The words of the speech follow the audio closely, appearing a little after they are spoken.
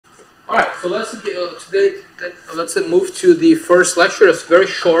Alright, so let's move to the first lecture. It's a very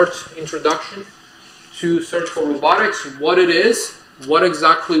short introduction to surgical robotics, what it is, what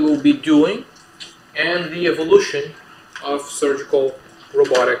exactly we'll be doing, and the evolution of surgical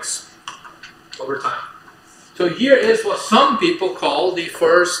robotics over time. So here is what some people call the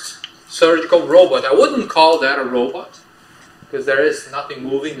first surgical robot. I wouldn't call that a robot, because there is nothing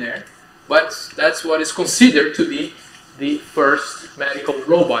moving there, but that's what is considered to be the first medical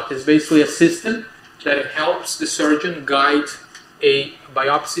robot. It's basically a system that helps the surgeon guide a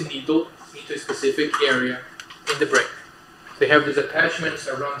biopsy needle into a specific area in the brain. They have these attachments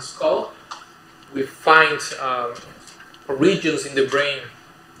around the skull. We find regions in the brain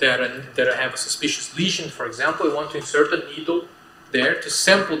that have a suspicious lesion. For example, we want to insert a needle there to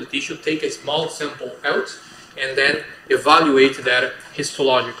sample the tissue, take a small sample out, and then evaluate that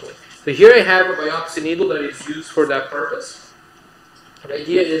histologically. So here I have a biopsy needle that is used for that purpose. The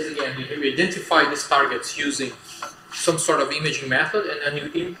idea is, again, you identify these targets using some sort of imaging method, and then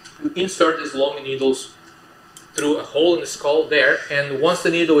you insert these long needles through a hole in the skull there, and once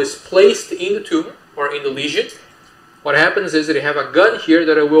the needle is placed in the tumor or in the lesion, what happens is that you have a gun here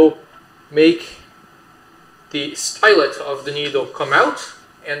that will make the stylet of the needle come out,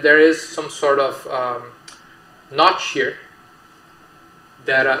 and there is some sort of notch here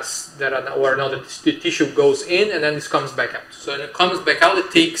where now the tissue goes in and then this comes back out. So when it comes back out,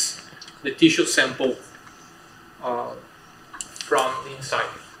 it takes the tissue sample from the inside.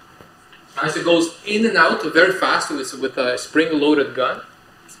 As it goes in and out very fast with a spring-loaded gun,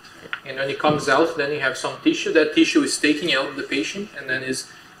 and when it comes out, then you have some tissue. That tissue is taken out of the patient and then is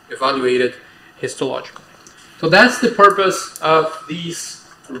evaluated histologically. So that's the purpose of these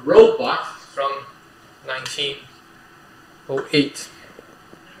robots from 1908.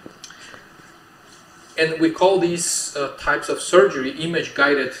 And we call these types of surgery,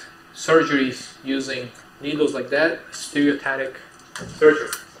 image-guided surgeries using needles like that, stereotactic surgery.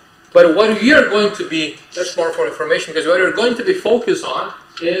 But what we are going to be, that's more for information, because what we're going to be focused on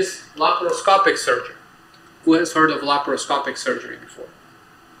is laparoscopic surgery. Who has heard of laparoscopic surgery before?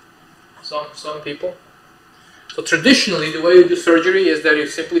 Some people. So traditionally, the way you do surgery is that you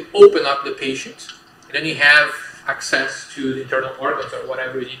simply open up the patient, and then you have access to the internal organs or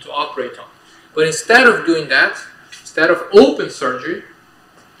whatever you need to operate on. But instead of doing that, instead of open surgery,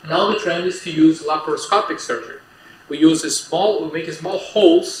 now the trend is to use laparoscopic surgery. We make small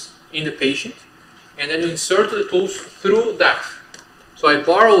holes in the patient, and then we insert the tools through that. So I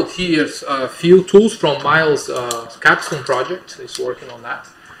borrowed here a few tools from Miles' capstone project. He's working on that.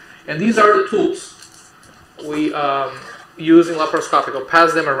 And these are the tools we use in laparoscopic. I'll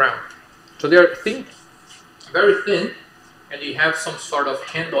pass them around. So they are thin, very thin, and you have some sort of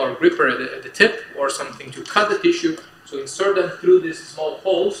handle or gripper at the tip or something to cut the tissue. So insert them through these small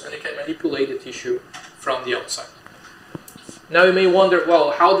holes, and you can manipulate the tissue from the outside. Now you may wonder,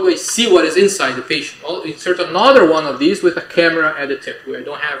 well, how do I see what is inside the patient? Well, insert another one of these with a camera at the tip. We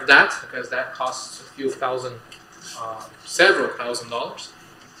don't have that because that costs a few thousand, several $1,000s.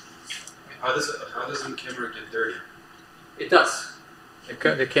 How does the camera get dirty? It does.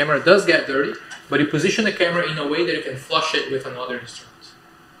 The camera does get dirty, but you position the camera in a way that you can flush it with another instrument.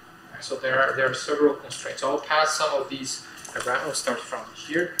 So there are several constraints. I'll pass some of these around. I'll start from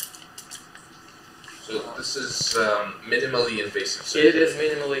here. So this is minimally invasive surgery. It is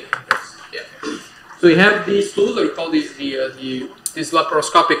minimally invasive. Yeah. So we have these tools. We call these these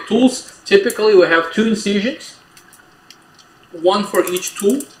laparoscopic tools. Typically, we have 2 incisions, one for each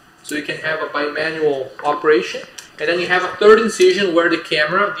tool. So you can have a bimanual operation, and then you have a 3rd incision where the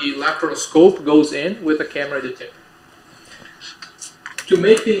camera, the laparoscope, goes in with a camera at the tip. To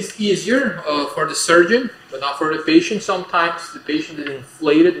make things easier for the surgeon, but not for the patient, sometimes the patient is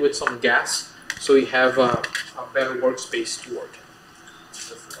inflated with some gas, so you have a better workspace to work in.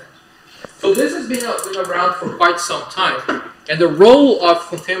 So this has been around for quite some time, and the role of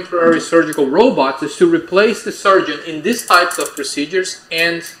contemporary surgical robots is to replace the surgeon in these types of procedures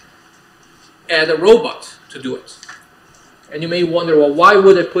and add a robot to do it. And you may wonder, well, why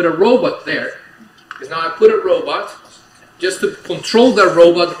would I put a robot there? Because now I put a robot just to control the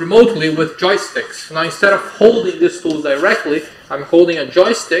robot remotely with joysticks. Now instead of holding this tool directly, I'm holding a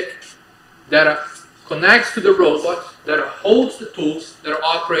joystick that connects to the robot, that holds the tools that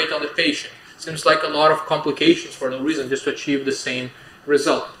operate on the patient. Seems like a lot of complications for no reason, just to achieve the same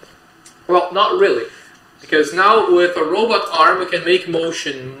result. Well, not really. Because now with a robot arm, we can make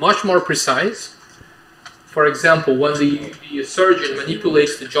motion much more precise. For example, when the surgeon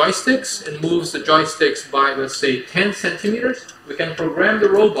manipulates the joysticks and moves the joysticks by, let's say, 10 centimeters, we can program the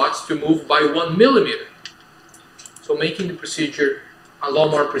robots to move by 1 millimeter. So making the procedure a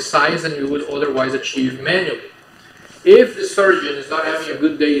lot more precise than you would otherwise achieve manually. If the surgeon is not having a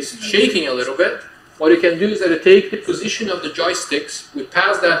good day, is shaking a little bit, what you can do is that you take the position of the joysticks, we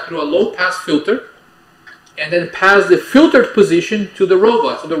pass that through a low pass filter, and then pass the filtered position to the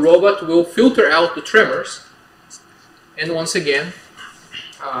robot. So the robot will filter out the tremors, and once again,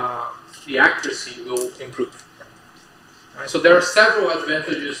 the accuracy will improve. Right, so there are several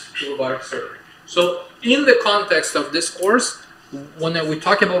advantages to robotic surgery. So in the context of this course, when we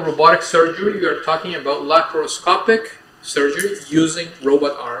talk about robotic surgery, we are talking about laparoscopic surgery using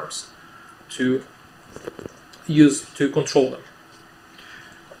robot arms to control them.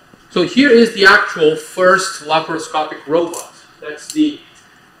 So here is the actual first laparoscopic robot. That's the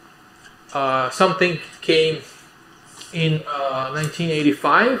something came in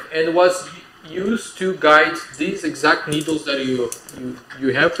 1985 and was used to guide these exact needles that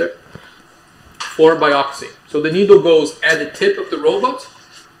you have there for biopsy. So the needle goes at the tip of the robot.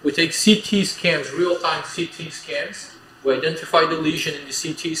 We take CT scans, real-time CT scans. We identify the lesion in the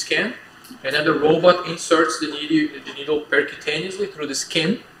CT scan, and then the robot inserts the needle percutaneously through the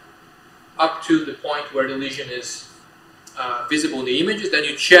skin up to the point where the lesion is visible in the images. Then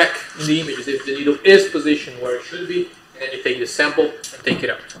you check in the images if the needle is positioned where it should be, and then you take the sample and take it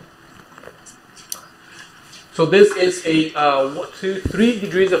out. So this is a 3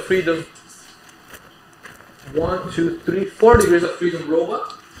 degrees of freedom, 4 degrees of freedom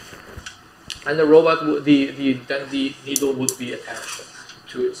robot, and the robot then the needle would be attached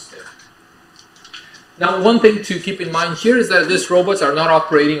to its tip. Now, one thing to keep in mind here is that these robots are not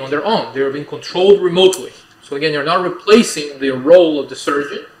operating on their own; they are being controlled remotely. So again, you're not replacing the role of the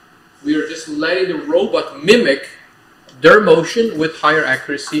surgeon. We are just letting the robot mimic their motion with higher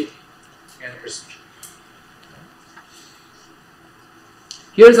accuracy and precision.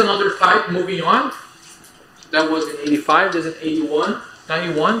 Here's another type, moving on. That was in 85, this is in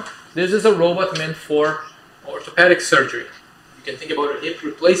 91. This is a robot meant for orthopedic surgery. You can think about a hip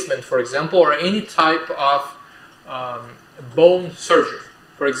replacement, for example, or any type of bone surgery.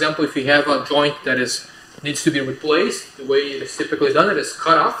 For example, if you have a joint that needs to be replaced, the way it is typically done, it is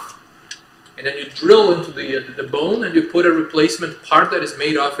cut off, and then you drill into the bone and you put a replacement part that is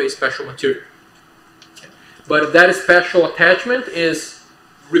made of a special material. But that special attachment is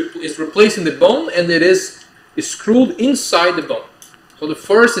replacing the bone, and it is screwed inside the bone. So the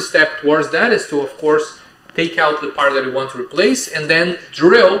first step towards that is to, of course, take out the part that you want to replace and then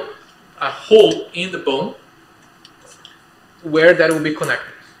drill a hole in the bone where that will be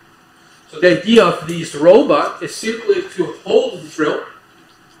connected. So the idea of this robot is simply to hold the drill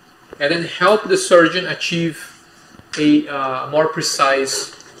and then help the surgeon achieve a more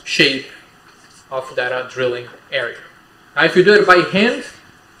precise shape of that drilling area. Now, if you do it by hand,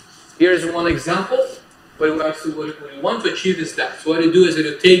 here's one example. But what we want to achieve is that. So what you do is that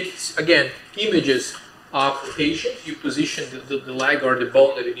you take, again, images of the patient, you position the leg or the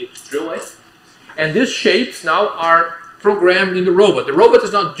bone that you need to drill in, and these shapes now are programmed in the robot. The robot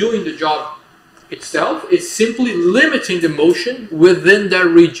is not doing the job itself, it's simply limiting the motion within that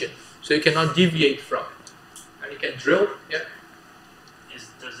region, so you cannot deviate from it. And you can drill, yeah?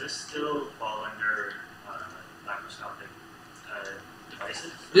 Does this still fall under laparoscopic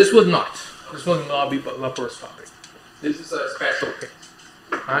devices? This would not. This will not be laparoscopic. This is a special case.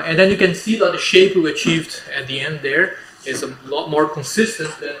 And then you can see that the shape we achieved at the end there is a lot more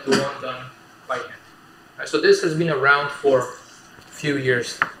consistent than the one done by hand. So this has been around for a few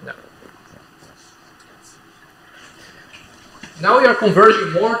years now. Now we are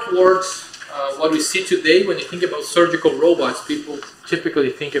converging more towards what we see today. When you think about surgical robots, people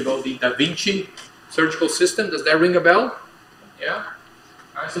typically think about the Da Vinci surgical system. Does that ring a bell? Yeah?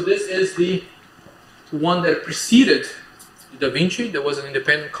 So this is the one that preceded Da Vinci. There was an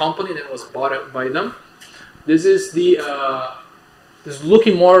independent company that was bought out by them. This is this is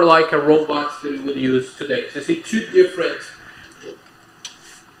looking more like a robot that we would use today. So you see two different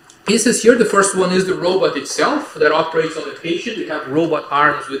pieces here. The first one is the robot itself that operates on the patient. We have robot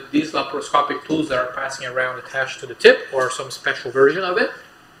arms with these laparoscopic tools that are passing around attached to the tip, or some special version of it.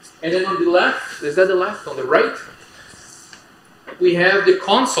 And then on the left, is that the left? On the right, we have the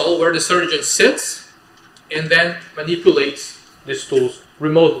console where the surgeon sits and then manipulates these tools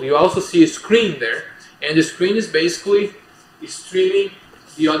remotely. You also see a screen there, and the screen is basically streaming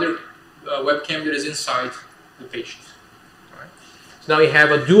the other webcam that is inside the patient. Right. So now you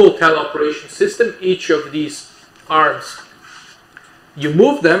have a dual teleoperation system. Each of these arms, you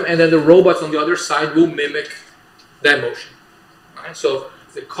move them, and then the robots on the other side will mimic that motion. Right. So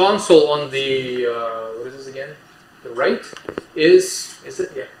the console on the what is this again? The right is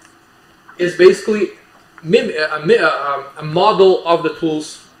basically a model of the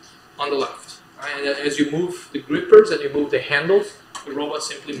tools on the left. And then as you move the grippers and you move the handles, the robot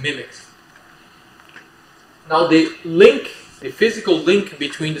simply mimics. Now the physical link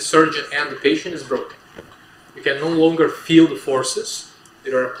between the surgeon and the patient is broken. You can no longer feel the forces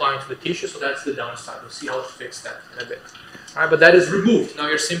that are applying to the tissue, so that's the downside. We'll see how to fix that in a bit. All right, but that is removed. Now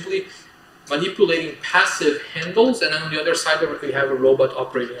you're simply manipulating passive handles, and on the other side of it, you have a robot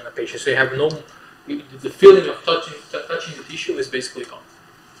operating on a patient. So you have the feeling of touching the tissue is basically gone.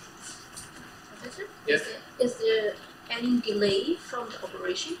 Yes? Is there any delay from the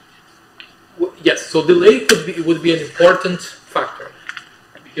operation? Yes, so delay would be an important factor.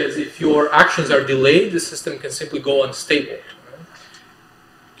 Because if your actions are delayed, the system can simply go unstable. Right?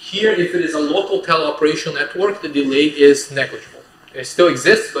 Here, if it is a local teleoperation network, the delay is negligible. It still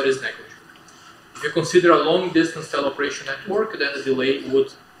exists, but is negligible. If you consider a long-distance teleoperation network, then the delay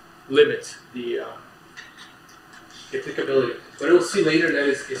would limit the applicability. But we'll see later that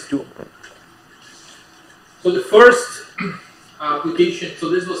is doable. So the first application, so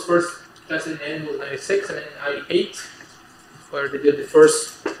this was first tested in 96 and then in 98, where they did the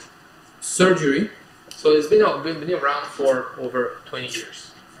first surgery. So it's been around for over 20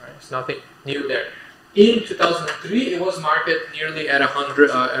 years. Right? It's nothing new there. In 2003, it was marketed nearly at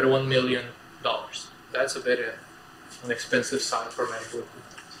 $1 million. That's a bit an expensive side for medical equipment.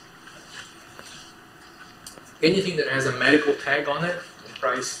 Anything that has a medical tag on it, the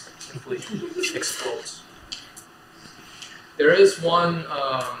price simply explodes. There is one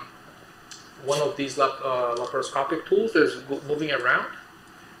of these laparoscopic tools that's moving around.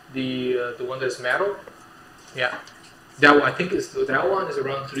 The one that's metal. Yeah, that one, I think that one is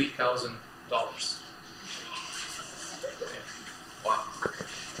around $3,000. Wow.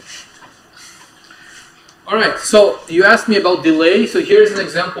 All right. So you asked me about delay. So here's an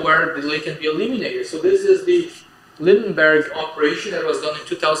example where delay can be eliminated. So this is the Lindenberg operation that was done in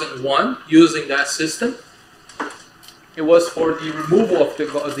 2001 using that system. It was for the removal of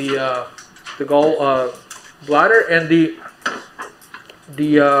the gall bladder, and the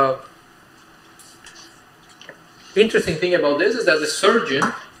interesting thing about this is that the surgeon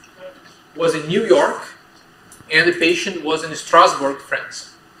was in New York and the patient was in Strasbourg,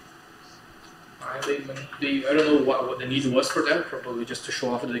 France. I don't know what the need was for that, probably just to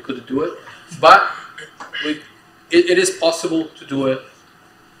show off that they could do it, but it is possible to do it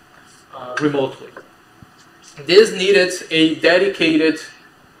remotely. This needed a dedicated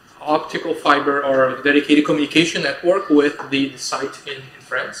optical fiber or dedicated communication network with the site in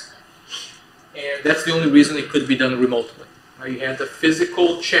France, and that's the only reason it could be done remotely. You had a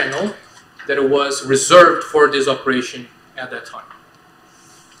physical channel that was reserved for this operation at that time,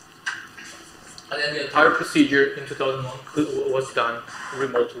 and then the entire procedure in 2001 was done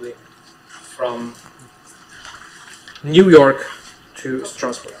remotely from New York to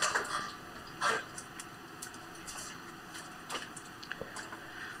Strasbourg.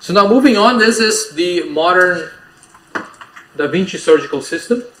 So now moving on, this is the modern Da Vinci surgical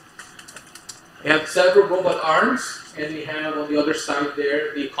system. We have several robot arms, and we have on the other side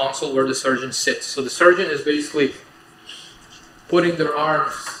there the console where the surgeon sits. So the surgeon is basically putting their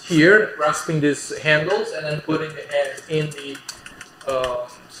arms here, grasping these handles, and then putting the head in the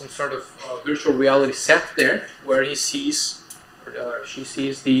some sort of virtual reality set there, where he sees she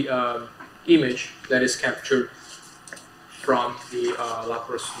sees the image that is captured from the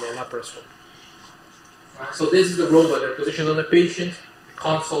laparoscope. Right, so this is the robot that positioned on the patient, the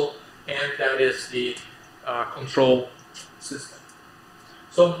console, and that is the control system.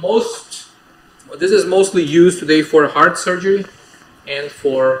 So this is mostly used today for heart surgery and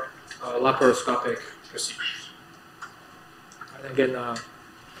for laparoscopic procedures. And again,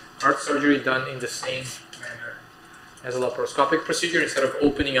 heart surgery done in the same manner as a laparoscopic procedure. Instead of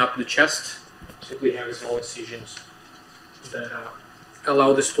opening up the chest, simply have small incisions that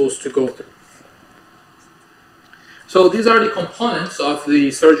allow the stools to go through. So these are the components of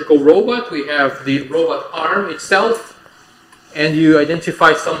the surgical robot. We have the robot arm itself, and you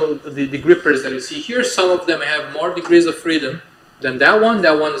identify some of the grippers that you see here. Some of them have more degrees of freedom than that one.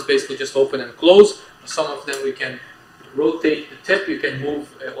 That one is basically just open and close. Some of them we can rotate the tip, you can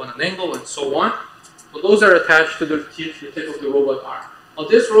move on an angle, and so on. So those are attached to the tip of the robot arm. Now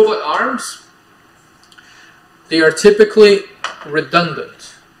these robot arms, they are typically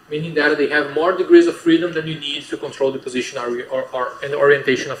redundant, meaning that they have more degrees of freedom than you need to control the position and the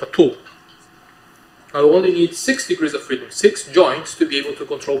orientation of a tool. Now you only need 6 degrees of freedom, 6 joints to be able to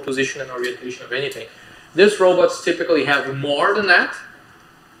control position and orientation of anything. These robots typically have more than that,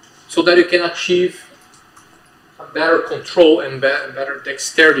 so that you can achieve a better control and better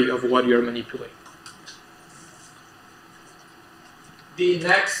dexterity of what you're manipulating. the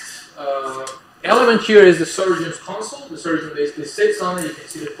next element here is the surgeon's console. The surgeon basically sits on it. You can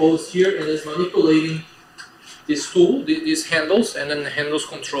see the pose here and is manipulating this tool, these handles, and then the handles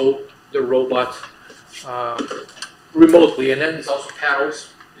control the robot remotely. And then there's also paddles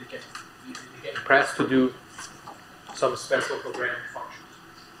you can press to do some special programming functions.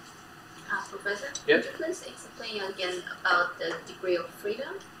 Professor, Yeah? could you please explain again about the degree of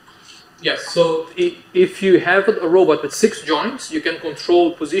freedom? Yes, so if you have a robot with 6 joints, you can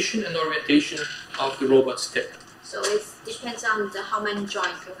control position and orientation of the robot's tip. So it depends on how many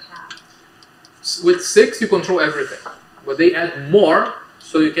joints you have. With 6, you control everything, but they add more,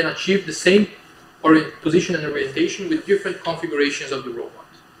 so you can achieve the same position and orientation with different configurations of the robot.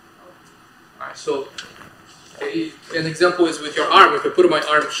 Alright, so an example is with your arm. If I put my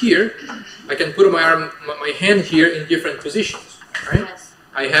arm here, I can put my hand here in different positions. Right? Yes.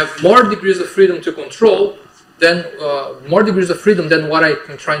 I have more degrees of freedom to control than what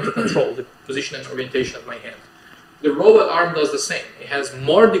I'm trying to control, the position and orientation of my hand. The robot arm does the same. It has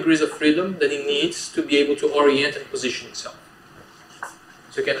more degrees of freedom than it needs to be able to orient and position itself.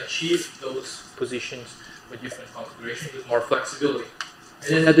 So you can achieve those positions with different configurations with more flexibility. And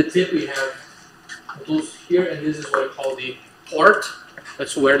then at the tip we have tools here, and this is what I call the port.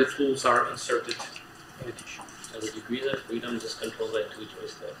 That's where the tools are inserted in the tissue. So the degrees of freedom is controlled by 2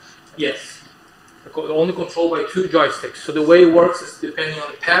 joysticks? Yes. Only controlled by 2 joysticks. So the way it works is depending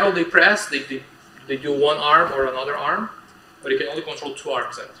on the paddle they press, they do one arm or another arm, but you can only control 2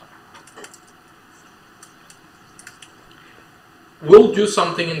 arms at a time. We'll do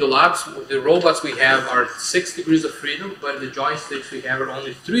something in the labs. The robots we have are 6 degrees of freedom, but the joysticks we have are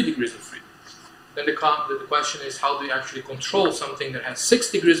only 3 degrees of freedom. Then the question is, how do you actually control something that has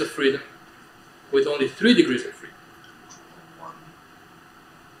 6 degrees of freedom with only 3 degrees of freedom?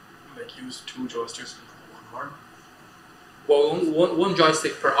 Like use 2 joysticks with 1 arm? Well, one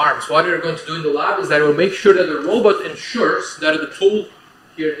joystick per arm. So what we're going to do in the lab is that we'll make sure that the robot ensures that the tool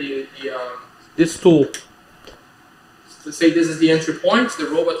here, this tool, let's say this is the entry point, the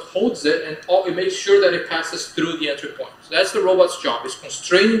robot holds it and it makes sure that it passes through the entry point. So that's the robot's job, is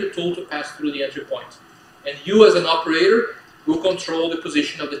constraining the tool to pass through the entry point. And you as an operator will control the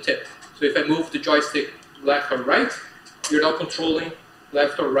position of the tip. So if I move the joystick left or right, you're now controlling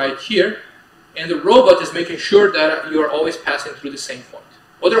left or right here. And the robot is making sure that you are always passing through the same point.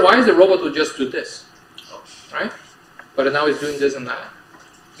 Otherwise, the robot will just do this, right? But now it's doing this and that.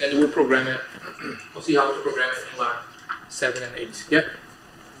 And we'll program it. We'll see how to program it in lab 7 and 8. Yeah?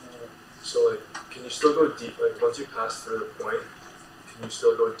 So, like, can you still go deep? Like, once you pass through the point, can you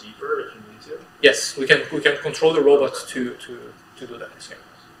still go deeper if you need to? Yes, we can control the robot to do that. Yeah.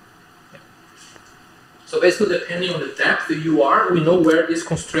 So basically, depending on the depth that you are, we know where this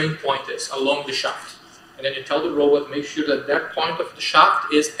constraint point is along the shaft. And then you tell the robot, make sure that that point of the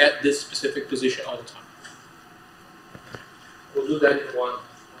shaft is at this specific position all the time. We'll do that in one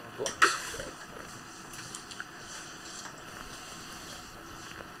block.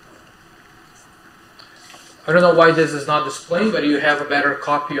 I don't know why this is not displaying, but you have a better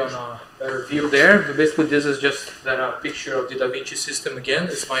copy on a better view there. But basically, this is just that picture of the Da Vinci system again.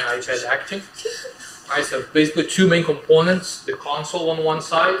 It's my iPad acting. Right, so basically 2 main components: the console on one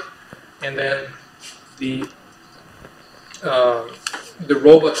side, and then the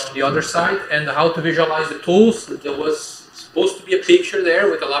robot on the other side. And how to visualize the tools. There was supposed to be a picture there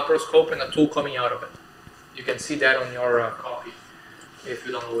with a laparoscope and a tool coming out of it. You can see that on your copy if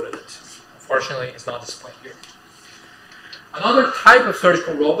you downloaded it. Unfortunately, it's not displayed here. Another type of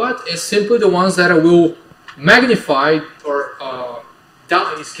surgical robot is simply the ones that will magnify or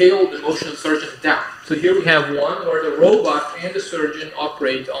scale the motion of the surgeon down. So here we have one where the robot and the surgeon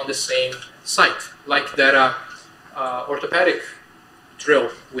operate on the same site, like that orthopedic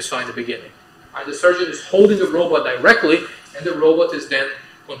drill we saw in the beginning. The surgeon is holding the robot directly, and the robot is then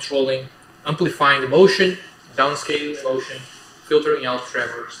controlling, amplifying the motion, downscaling the motion, filtering out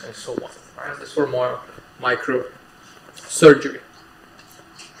tremors, and so on. Right? That's for more micro surgery.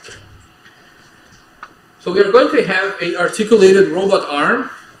 So we are going to have an articulated robot arm.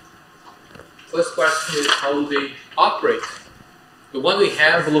 First question is, how do they operate? The one we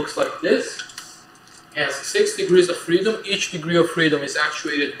have looks like this. Has 6 degrees of freedom. Each degree of freedom is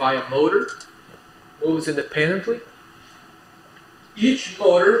actuated by a motor. Moves independently. Each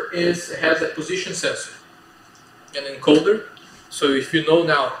motor has a position sensor, an encoder. So if you know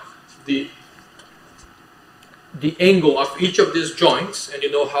now the angle of each of these joints and you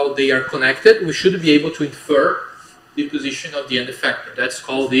know how they are connected, we should be able to infer the position of the end effector. That's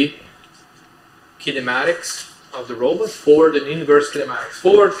called the kinematics of the robot, forward and inverse kinematics.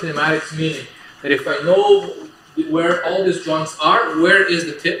 Forward kinematics meaning that if I know where all these joints are, where is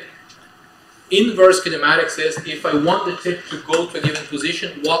the tip? Inverse kinematics is if I want the tip to go to a given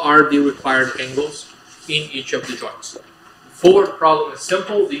position, what are the required angles in each of the joints? Forward problem is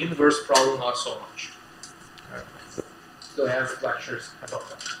simple, the inverse problem not so much. So I have lectures about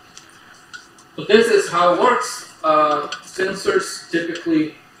that. So this is how it works. Sensors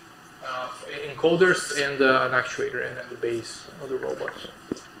typically encoders and an actuator and then the base of the robot.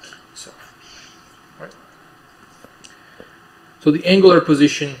 So, right. So the angular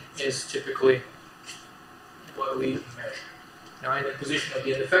position is typically what we measure. Now, and the position of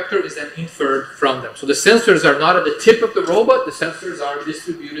the end effector is then inferred from them. So the sensors are not at the tip of the robot, the sensors are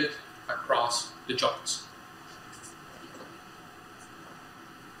distributed across the joints.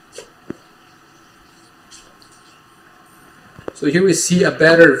 So here we see a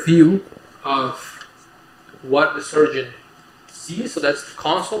better view of what the surgeon sees. So that's the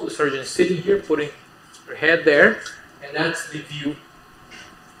console, the surgeon is sitting here, putting her head there, and that's the view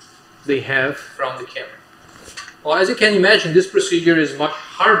they have from the camera. Well, as you can imagine, this procedure is much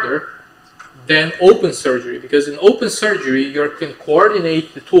harder than open surgery, because in open surgery you can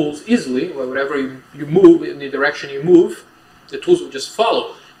coordinate the tools easily. Wherever you move, in the direction you move, the tools will just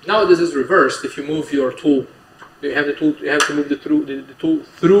follow. Now this is reversed. If you move your tool, you have to move the tool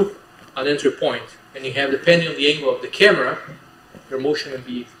through an entry point, and you have, depending on the angle of the camera, your motion will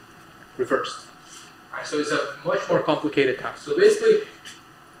be reversed. Right, so it's a much more complicated task. So basically,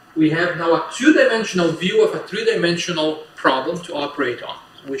 we have now a two-dimensional view of a three-dimensional problem to operate on,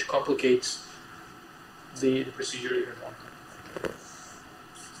 which complicates the procedure even more.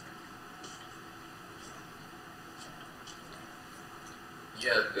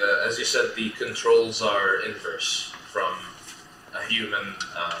 Yeah, as you said, the controls are inverse from a human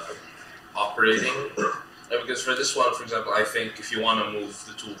operating. Because for this one, for example, I think if you want to move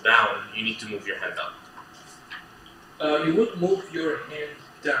the tool down, you need to move your hand up. You would move your hand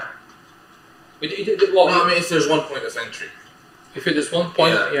down. Well, no, I mean, if there's one point of entry. If it is one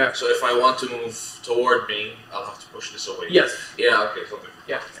point, yeah. So if I want to move toward me, I'll have to push this away. Yes. Yeah, okay, something.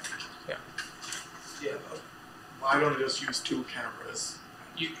 Yeah. Yeah, why don't you just use two cameras?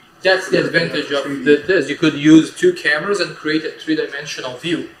 That's the advantage of this. You could use two cameras and create a three-dimensional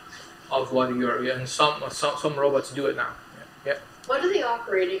view of what you're. And some robots do it now. Yeah. What are they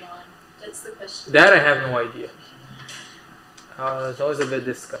operating on? That's the question. That I have no idea. It's always a bit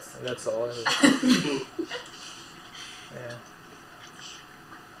disgusting. That's all. Yeah.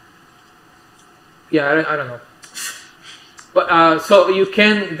 Yeah, I don't know. But so you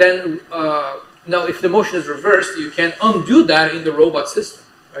can then now if the motion is reversed, you can undo that in the robot system.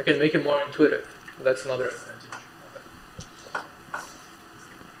 I can make it more intuitive. That's another advantage.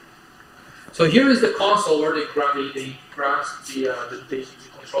 So here is the console where they grasp the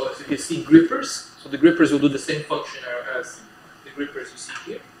controllers. You can see grippers. So the grippers will do the same function as the grippers you see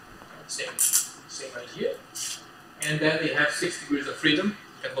here. Same idea. And then they have 6 degrees of freedom.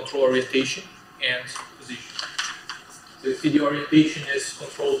 You can control orientation and position. So you see the orientation is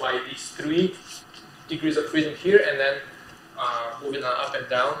controlled by these 3 degrees of freedom here, and then moving up and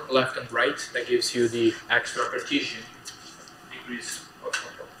down, left and right. That gives you the extra Cartesian degrees of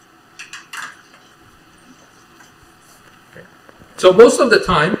control. Okay. So most of the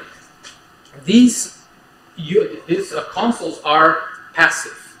time, these consoles are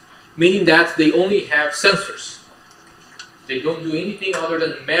passive, meaning that they only have sensors. They don't do anything other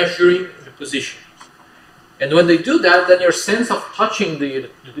than measuring the position. And when they do that, then your sense of touching the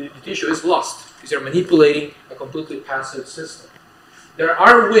tissue is lost, because you're manipulating a completely passive system. There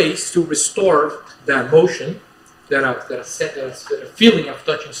are ways to restore that motion, that feeling of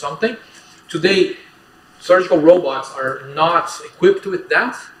touching something. Today, surgical robots are not equipped with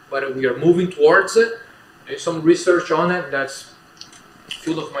that, but we are moving towards it. There's some research on it. That's the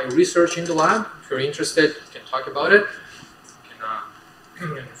field of my research in the lab. If you're interested, you can talk about it.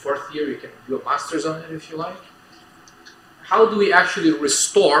 In 4th year, you can do a master's on it if you like. How do we actually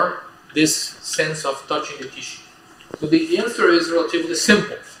restore this sense of touching the tissue? So the answer is relatively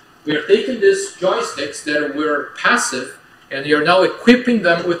simple. We are taking these joysticks that were passive, and we are now equipping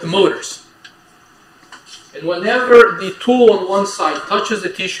them with motors. And whenever the tool on one side touches the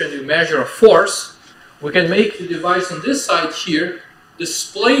tissue and we measure a force, we can make the device on this side here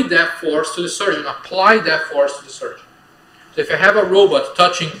display that force to the surgeon, apply that force to the surgeon. So if I have a robot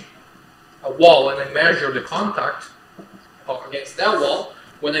touching a wall and I measure the contact against that wall,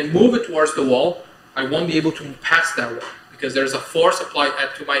 when I move it towards the wall, I won't be able to move past that wall because there's a force applied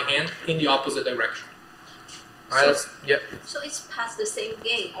to my hand in the opposite direction. Right? So it's past the same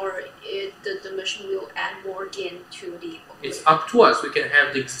gain, or the machine will add more gain to the operation? It's up to us. We can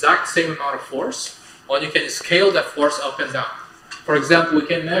have the exact same amount of force, One, you can scale that force up and down. For example, we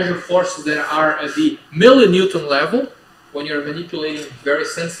can measure forces that are at the millinewton level when you're manipulating very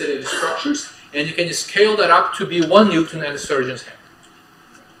sensitive structures, and you can scale that up to be 1 Newton at the surgeon's hand.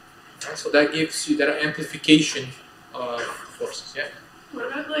 Right? So that gives you that amplification of forces. Yeah. What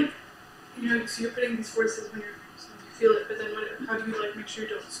about like, so you're putting these forces when you feel it, but then how do you like make sure you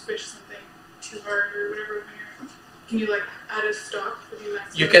don't squish something too hard or whatever when you're, can you like add a stop if you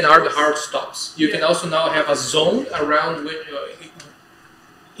max? You can add hard stops. You can also now have a zone around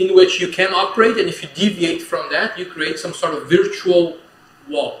in which you can operate, and if you deviate from that, you create some sort of virtual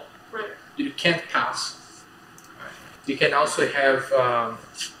wall that you can't pass. You can also have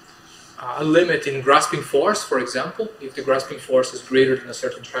a limit in grasping force, for example. If the grasping force is greater than a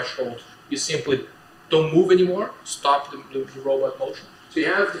certain threshold, you simply don't move anymore, stop the robot motion. So you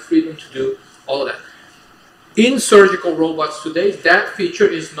have the freedom to do all of that. In surgical robots today, that feature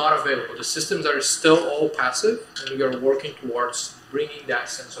is not available. The systems are still all passive, and we are working towards bringing that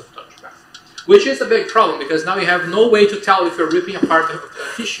sense of touch back. Which is a big problem, because now you have no way to tell if you're ripping apart a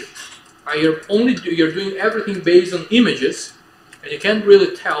tissue. You're doing everything based on images, and you can't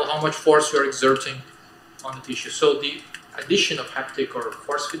really tell how much force you're exerting on the tissue. So the addition of haptic or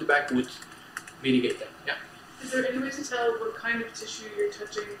force feedback would mitigate that. Yeah. Is there any way to tell what kind of tissue you're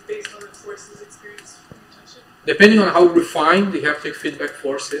touching based on the forces experienced when you touch it? Depending on how refined the haptic feedback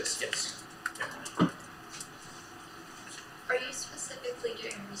force is, yes. Yeah. Are you specifically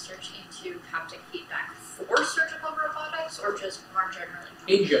doing research into haptic feedback for surgical robotics, or just more generally?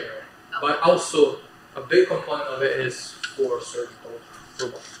 In general, but also a big component of it is for surgical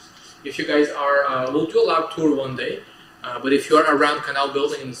robotics. If you guys are, we'll do a lab tour one day, but if you are around Canal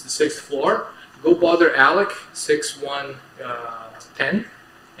Building, it's the 6th floor, go bother Alec, 6110,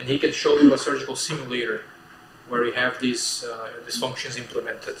 and he can show you a surgical simulator where you have these functions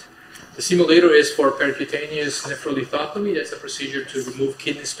implemented. The simulator is for percutaneous nephrolithotomy. That's a procedure to remove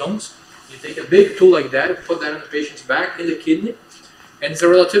kidney stones. You take a big tool like that and put that on the patient's back in the kidney, and it's a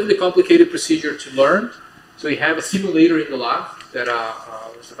relatively complicated procedure to learn. So we have a simulator in the lab that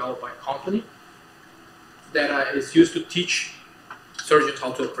was developed by a company that is used to teach surgeons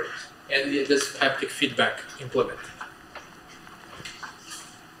how to operate, and this haptic feedback implemented.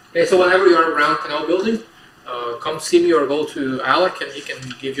 Okay, so whenever you are around Canal Building, come see me or go to Alec, and he can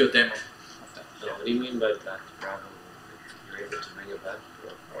give you a demo. So what do you mean by that travel? You're able to bring it back to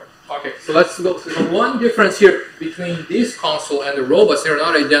a Okay, so let's go through the one difference here between this console and the robots. They're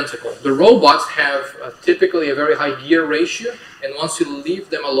not identical. The robots have typically a very high gear ratio, and once you leave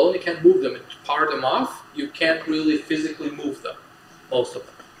them alone, you can't move them. And to power them off, you can't really physically move them, most of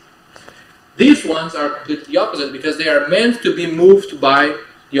them. These ones are completely the opposite, because they are meant to be moved by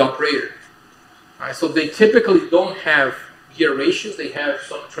the operator. Right, so they typically don't have gear ratios. They have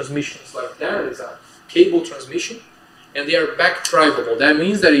some transmissions like that. It's a cable transmission, and they are back drivable. That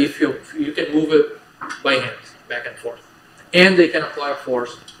means that if you can move it by hand, back and forth, and they can apply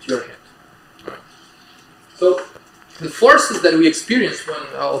force to your hand. Right. So the forces that we experience when,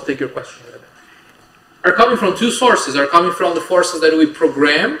 I'll take your question in a minute, are coming from two sources. Are coming from the forces that we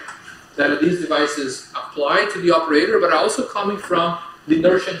program, that these devices apply to the operator, but are also coming from the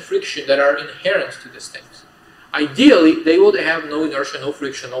inertia and friction that are inherent to these things. Ideally, they would have no inertia, no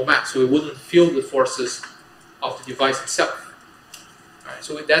friction, no mass, so we wouldn't feel the forces of the device itself. Right,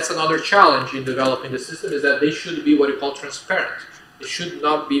 so that's another challenge in developing the system, is that they should be what you call transparent. They should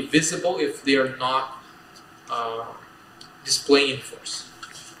not be visible if they are not displaying force.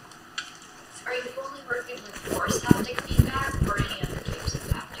 Are you only working with force haptic feedback, or any other types of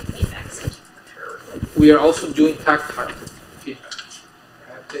haptic feedback since you prefer? We are also doing tactile feedback.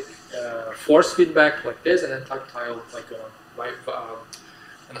 Force feedback like this, and then tactile like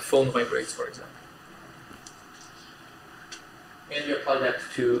when a phone vibrates, for example. And we apply that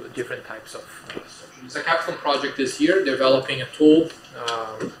to different types of surgery. It's a capstone project this year, developing a tool.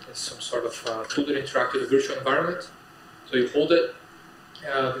 It's some sort of tool that interacts with the virtual environment. So you hold it,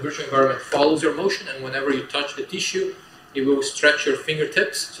 the virtual environment follows your motion, and whenever you touch the tissue, it will stretch your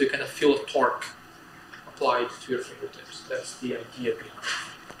fingertips, so you kind of feel a torque applied to your fingertips. That's the idea behind it.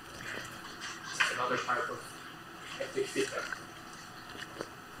 Another type of haptic feedback.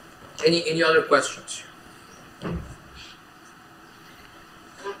 Any other questions?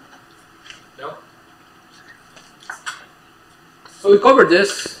 No? So we covered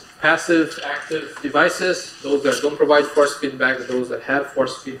this: passive, active devices, those that don't provide force feedback, those that have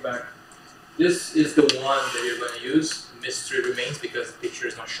force feedback. This is the one that you're going to use. The mystery remains because the picture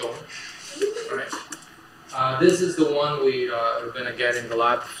is not shown. Right? This is the one we are going to get in the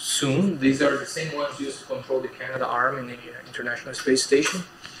lab soon. These are the same ones used to control the Canadarm in the International Space Station.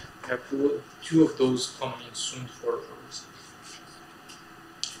 have two of those coming in soon for us.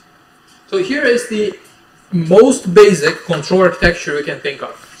 So here is the most basic control architecture we can think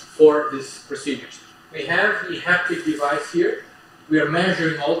of for these procedures. We have the haptic device here. We are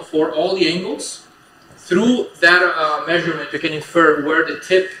measuring all the angles. Through that measurement, you can infer where the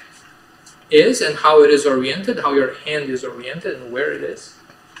tip is and how it is oriented, how your hand is oriented and where it is.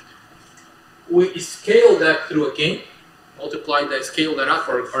 We scale that through a gain, multiply that, scale that up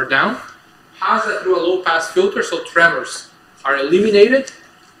or down, pass that through a low-pass filter so tremors are eliminated.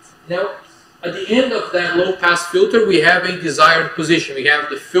 Now, at the end of that low-pass filter, we have a desired position. We have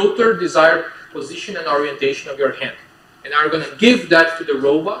the filter desired position and orientation of your hand. And are going to give that to the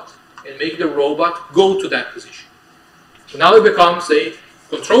robot and make the robot go to that position. So now it becomes a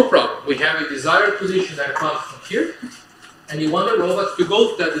control problem. We have a desired position that comes from here, and you want the robot to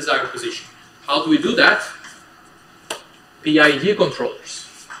go to that desired position. How do we do that? PID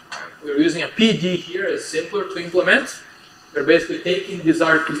controllers. We're using a PD here, it's simpler to implement. We're basically taking the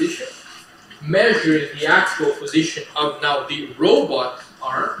desired position, measuring the actual position of now the robot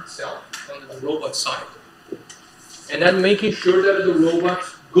arm itself on the robot side, and then making sure that the robot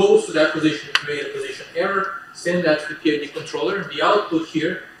goes to that position. If you made a position error, send that to the PID controller. The output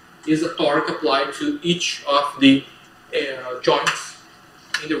here is a torque applied to each of the joints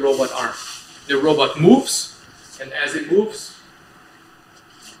in the robot arm. The robot moves, and as it moves,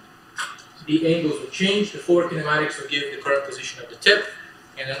 the angles will change, the forward kinematics will give the current position of the tip,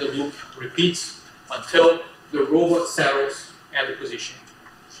 and then the loop repeats until the robot settles at the position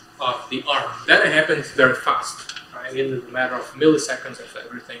of the arm. That happens very fast, right? In a matter of milliseconds if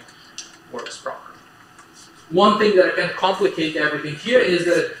everything works properly. One thing that can complicate everything here is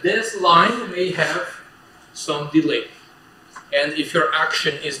that this line may have some delay. And if your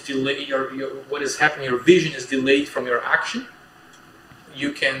action is delayed, what is happening, your vision is delayed from your action,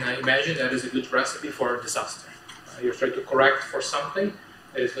 you can imagine that is a good recipe for a disaster. You're trying to correct for something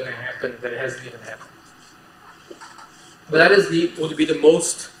that is going to happen that hasn't even happened. But that is would be the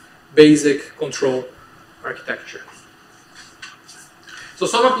most basic control architecture. So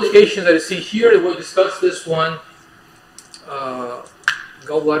some applications that you see here, we'll discuss this one,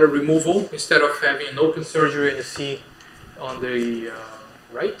 gallbladder removal. Instead of having an open surgery, and you see on the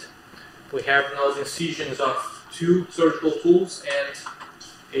right, we have now the incisions of 2 surgical tools and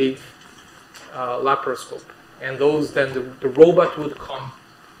a laparoscope. And those, then the robot would come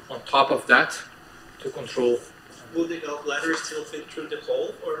on top of that to control. Will the gallbladder still fit through the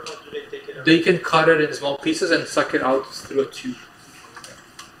hole, or how do they take it out? They can cut it in small pieces and suck it out through a tube.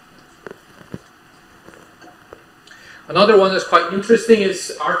 Another one that's quite interesting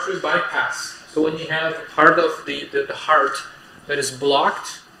is artery bypass. So when you have part of the heart that is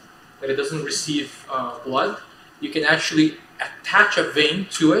blocked, that it doesn't receive blood, you can actually attach a vein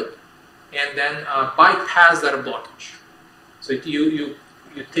to it and then bypass that blockage. So you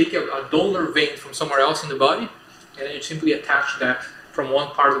take a donor vein from somewhere else in the body, and then you simply attach that from one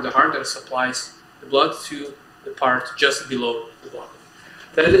part of the heart that supplies the blood to the part just below the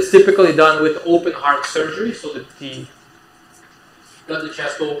blockage. That is typically done with open heart surgery, so that you cut the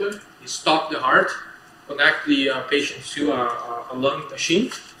chest open, you stop the heart, connect the patient to a lung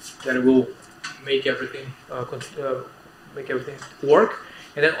machine that will make everything work,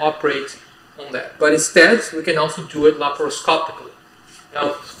 and then operate on that. But instead, we can also do it laparoscopically.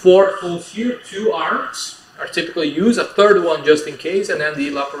 Now, 4 tools here, 2 arms are typically used, a third one just in case, and then the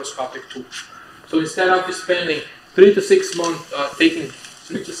laparoscopic tool. So instead of spending 3 to 6 months, taking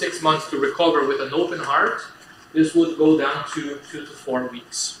 3 to 6 months to recover with an open heart, this would go down to 2 to 4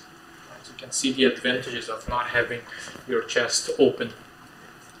 weeks. So you can see the advantages of not having your chest open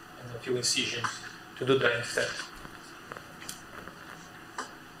and a few incisions to do that instead.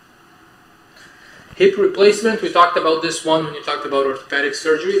 Hip replacement, we talked about this one when you talked about orthopedic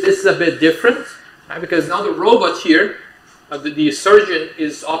surgery. This is a bit different, right? Because now the robot here, the surgeon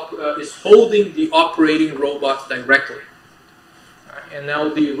is holding the operating robot directly. Right? And now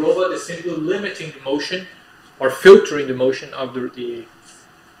the robot is simply limiting the motion or filtering the motion of the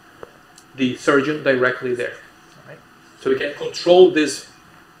surgeon directly there. Right? So we can control this,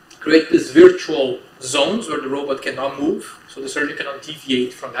 create these virtual zones where the robot cannot move, so the surgeon cannot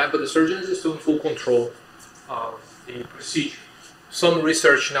deviate from that, but the surgeon is still in full control of the procedure. Some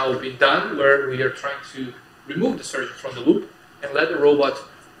research now being done where we are trying to remove the surgeon from the loop and let the robot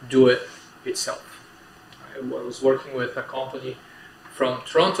do it itself. I was working with a company from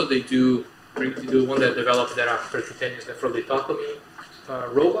Toronto. They do one that developed that percutaneous nephrolithotomy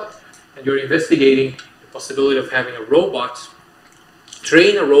robot, and you're investigating the possibility of having a robot,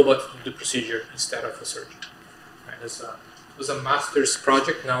 train a robot to do the procedure instead of a surgeon. Right, that's was a master's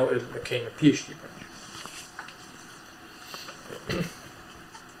project. Now it became a PhD project.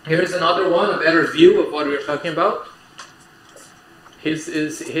 Here's another one, a better view of what we were talking about. His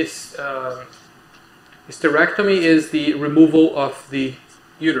hysterectomy is the removal of the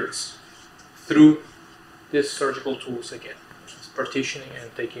uterus through these surgical tools again. It's partitioning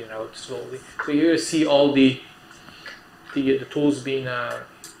and taking it out slowly. So here you see all the tools being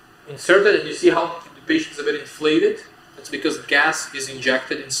inserted, and you see how the patient's a bit inflated. It's because gas is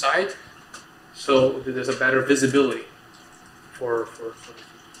injected inside, so there's a better visibility for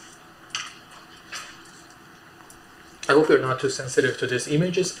I hope you're not too sensitive to these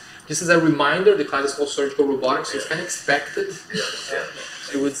images. This is a reminder, the class is called surgical robotics, so it's kind of expected.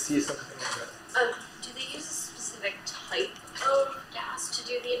 You would see something like that. Do they use a specific type of gas to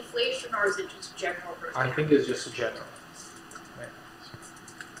do the inflation, or is it just general? I think it's just general. Right.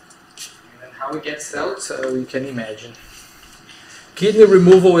 And then how it gets out, you can imagine. Kidney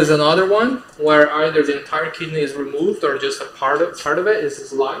removal is another one, where either the entire kidney is removed or just a part of it is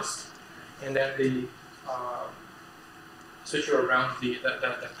sliced, and then the suture around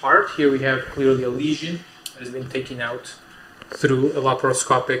that part. Here we have clearly a lesion that has been taken out through a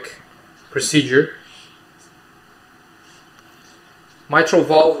laparoscopic procedure. Mitral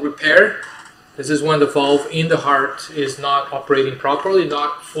valve repair. This is when the valve in the heart is not operating properly,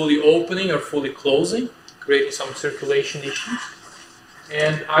 not fully opening or fully closing, creating some circulation issues.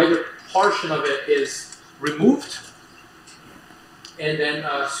 And either portion of it is removed and then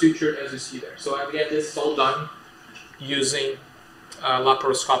sutured, as you see there. So again, this is all done using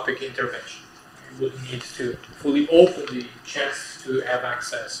laparoscopic intervention. You would need to fully open the chest to have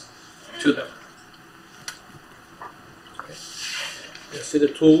access to them. Okay. You see the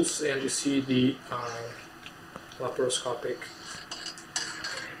tools and you see the laparoscopic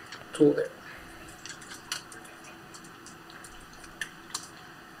tool there.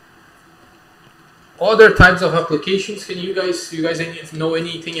 Other types of applications. Can you guys know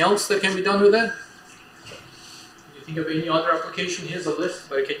anything else that can be done with that? Think of any other application? Here's a list,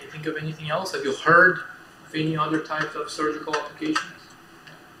 but can you think of anything else? Have you heard of any other types of surgical applications?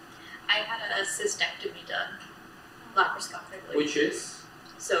 I had a cystectomy done laparoscopically. Which is?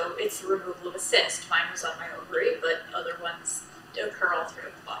 So it's the removal of a cyst. Mine was on my ovary, but other ones occur all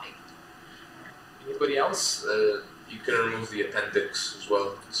throughout the body. Anybody else? You can remove the appendix as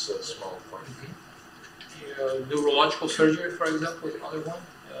well. It's a small point. Neurological surgery, for example, is another one.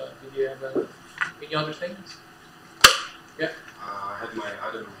 Did you have any other things? Yeah. I had my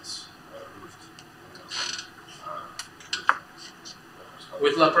adenoids removed.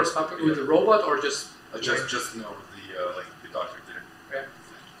 With laparoscopic, with the robot, or just? Just no, with the doctor did it. Yeah.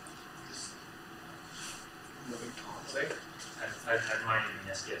 I've had mine in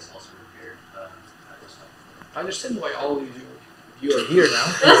the SKS also repaired. I understand why all of you are here now.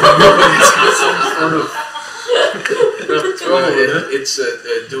 It's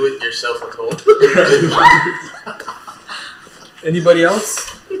do it yourself at home. Anybody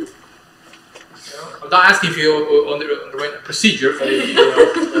else? I'm not asking if you underwent a procedure, but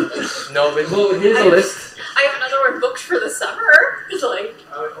no. But well, here's a list. I have another one booked for the summer. It's like,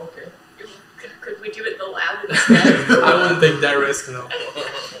 okay. Could we do it in the lab instead? I wouldn't take that risk, no.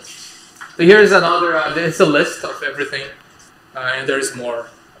 So here's another. It's a list of everything, and there's more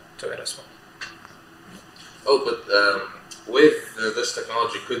to it as well. Oh, but with this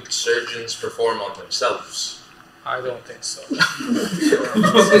technology, could surgeons perform on themselves? I don't think so.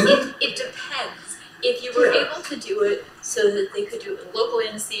 It depends. If you were able to do it so that they could do it with local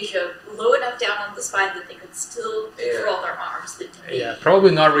anesthesia low enough down on the spine that they could still control their arms, then probably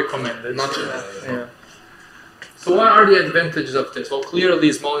not recommended. Yeah. So what are the advantages of this? Well,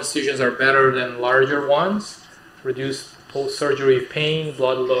 clearly small incisions are better than larger ones. Reduce post-surgery pain,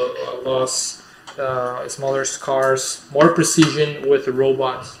 blood loss, smaller scars, more precision with the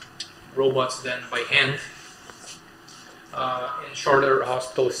robots than by hand. And shorter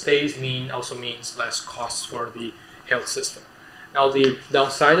hospital stays also means less costs for the health system. Now the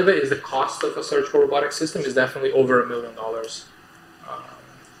downside of it is the cost of a surgical robotic system is definitely over $1 million,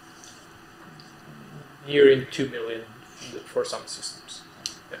 nearing $2 million for some systems.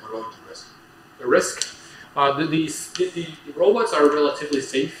 Yeah. What about the risk? The risk? The robots are relatively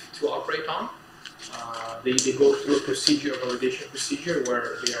safe to operate on. They go through a procedure, a validation procedure,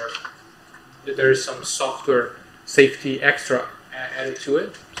 where there is some software safety extra added to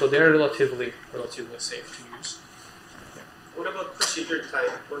it, so they're relatively safe to use. Yeah. What about procedure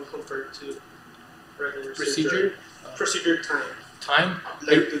time when compared to regular procedure? surgery? Procedure time. Time?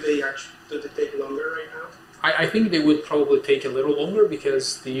 Like, do they take longer right now? I think they would probably take a little longer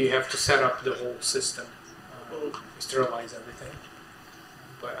because you have to set up the whole system. sterilize everything.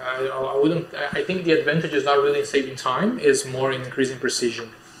 But I wouldn't. I think the advantage is not really in saving time; is more in increasing precision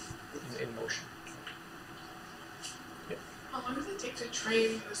in motion. Yeah. How long does it take to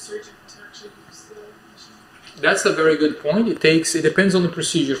train a surgeon to actually use the machine? That's a very good point. It depends on the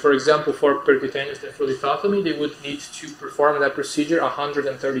procedure. For example, for percutaneous nephrolithotomy, they would need to perform that procedure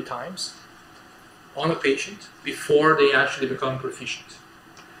 130 times on a patient before they actually become proficient.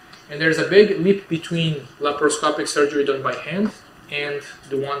 And there's a big leap between laparoscopic surgery done by hand and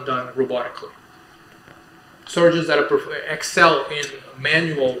the one done robotically. Surgeons that excel in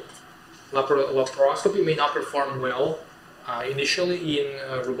manual laparoscopy may not perform well initially in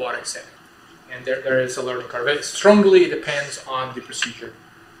a robotic setting. And there is a learning curve. It strongly depends on the procedure.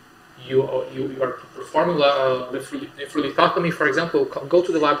 You are performing nephrolithotomy, for example, go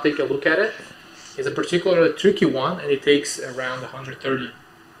to the lab, take a look at it. It's a particularly tricky one, and it takes around 130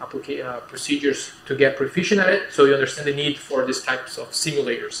 procedures to get proficient at it, so you understand the need for these types of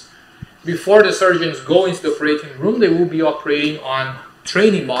simulators. Before the surgeons go into the operating room, they will be operating on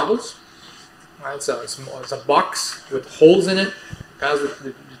training models. Right? So it's a box with holes in it, pass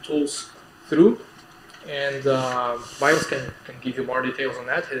the tools through, and Miles can give you more details on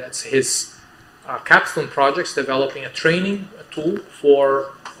that. That's his capstone projects, developing a training tool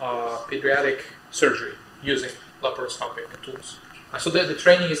for pediatric surgery using laparoscopic tools. So the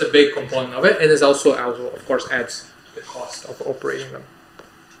training is a big component of it, and it also of course adds the cost of operating them.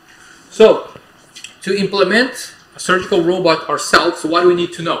 So to implement a surgical robot ourselves, what do we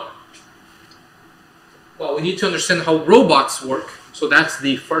need to know? Well, we need to understand how robots work. So that's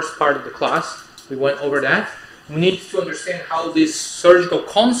the first part of the class. We went over that. We need to understand how these surgical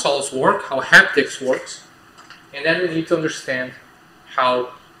consoles work, how haptics works, and then we need to understand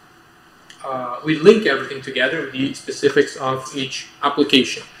how we link everything together with the specifics of each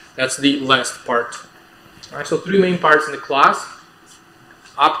application. That's the last part. All right, so 3 main parts in the class.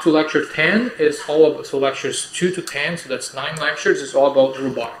 Up to lecture 10 is all about, so lectures 2 to 10, so that's 9 lectures, is all about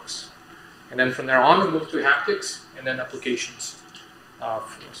robotics. And then from there on, we move to haptics and then applications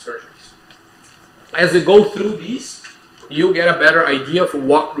of surgeries. As we go through these, you'll get a better idea of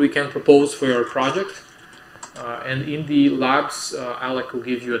what we can propose for your project. And in the labs, Alec will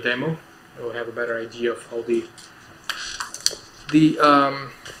give you a demo. You'll have a better idea of how the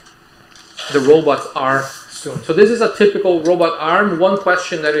robots are soon. So this is a typical robot arm. One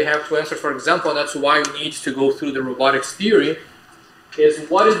question that we have to answer, for example, and that's why we need to go through the robotics theory, is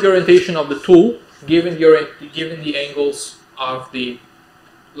what is the orientation of the tool given the angles of the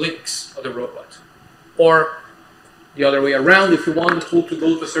links of the robot? Or the other way around, if you want the tool to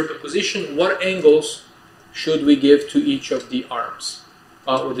go to a certain position, what angles should we give to each of the arms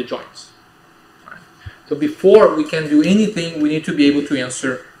or the joints? So before we can do anything, we need to be able to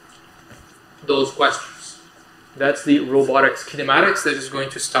answer those questions. That's the robotics kinematics that is going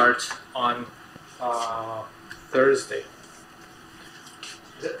to start on Thursday.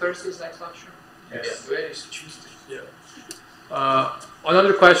 Is it Thursday's next lecture? Yes. Today is Tuesday. Yeah.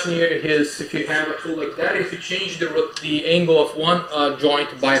 Another question here is, if you have a tool like that, if you change the angle of one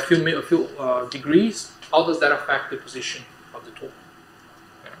joint by a few degrees, how does that affect the position of the tool?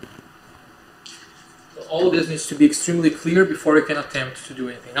 All of this needs to be extremely clear before you can attempt to do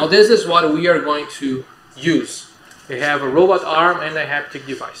anything. Now this is what we are going to use. We have a robot arm and a haptic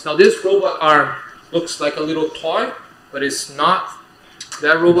device. Now this robot arm looks like a little toy, but it's not.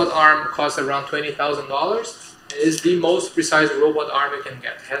 That robot arm costs around $20,000. It is the most precise robot arm you can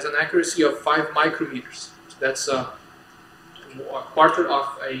get. It has an accuracy of 5 micrometers. That's a quarter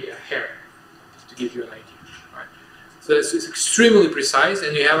of a hair, to give you an idea. Right? So it's extremely precise,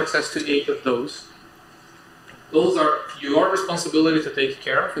 and you have access to 8 of those. Those are your responsibility to take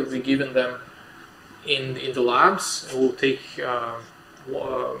care of. You'll be given them in the labs. We'll take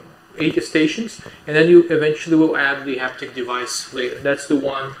 8 stations, and then you eventually will add the haptic device later. That's the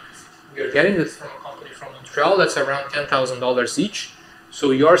one you're getting. This from a company from Montreal. That's around $10,000 each.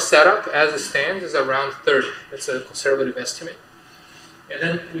 So your setup as it stands is around 30. That's a conservative estimate. And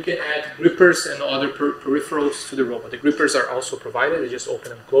then we can add grippers and other peripherals to the robot. The grippers are also provided. They just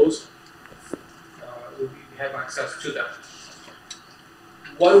open and close. We have access to that.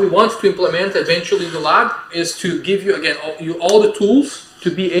 What we want to implement eventually in the lab is to give you, again, all the tools to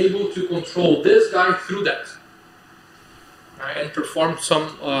be able to control this guy through that, right, and perform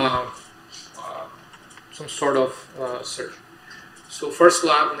some sort of surgery. So in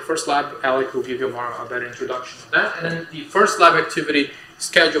the first lab, Alec will give you a better introduction of that. And then the first lab activity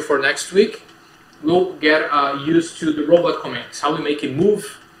scheduled for next week, we'll get used to the robot commands, how we make it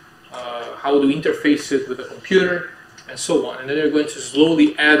move, how to interface it with the computer, and so on. And then you're going to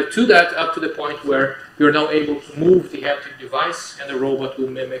slowly add to that up to the point where you're now able to move the haptic device and the robot will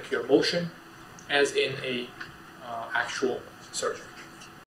mimic your motion as in a actual surgery.